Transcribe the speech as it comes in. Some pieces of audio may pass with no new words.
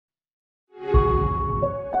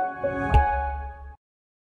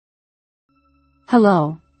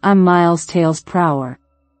Hello, I'm Miles Tails Prower.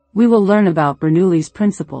 We will learn about Bernoulli's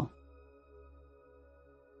principle.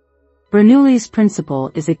 Bernoulli's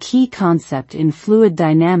principle is a key concept in fluid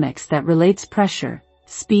dynamics that relates pressure,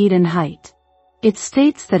 speed and height. It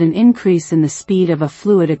states that an increase in the speed of a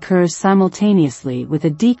fluid occurs simultaneously with a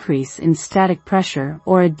decrease in static pressure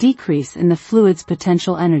or a decrease in the fluid's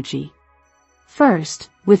potential energy. First,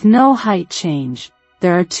 with no height change,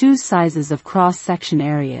 there are two sizes of cross-section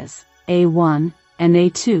areas, A1 and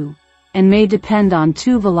A2, and may depend on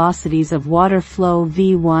two velocities of water flow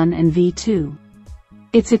V1 and V2.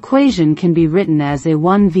 Its equation can be written as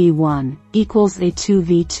A1V1 equals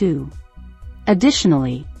A2V2.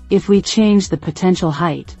 Additionally, if we change the potential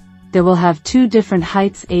height, there will have two different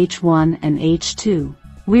heights H1 and H2.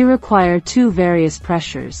 We require two various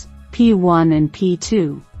pressures, P1 and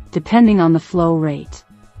P2, depending on the flow rate.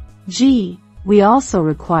 G, we also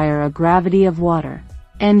require a gravity of water,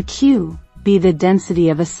 and Q, be the density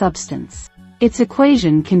of a substance. Its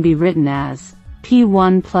equation can be written as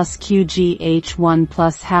P1 plus QGH1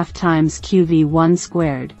 plus half times QV1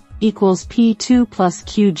 squared equals P2 plus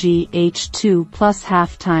QGH2 plus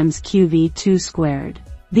half times QV2 squared.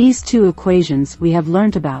 These two equations we have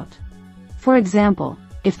learnt about. For example,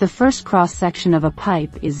 if the first cross-section of a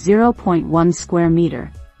pipe is 0.1 square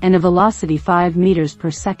meter, and a velocity 5 meters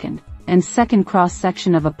per second, and second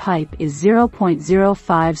cross-section of a pipe is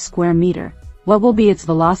 0.05 square meter, what will be its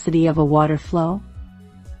velocity of a water flow?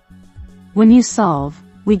 When you solve,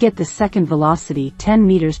 we get the second velocity 10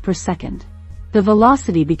 meters per second. The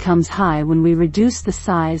velocity becomes high when we reduce the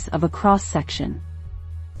size of a cross-section.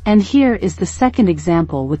 And here is the second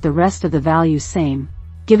example with the rest of the values same,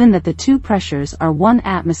 given that the two pressures are 1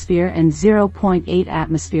 atmosphere and 0.8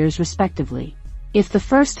 atmospheres respectively. If the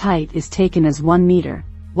first height is taken as 1 meter,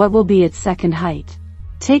 what will be its second height?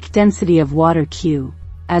 Take density of water Q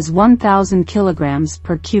as 1000 kilograms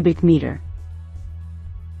per cubic meter.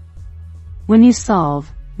 When you solve,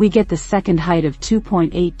 we get the second height of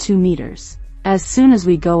 2.82 meters. As soon as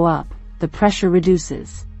we go up, the pressure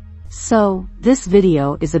reduces. So, this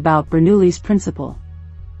video is about Bernoulli's principle.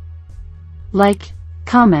 Like,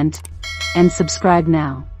 comment, and subscribe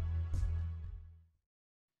now.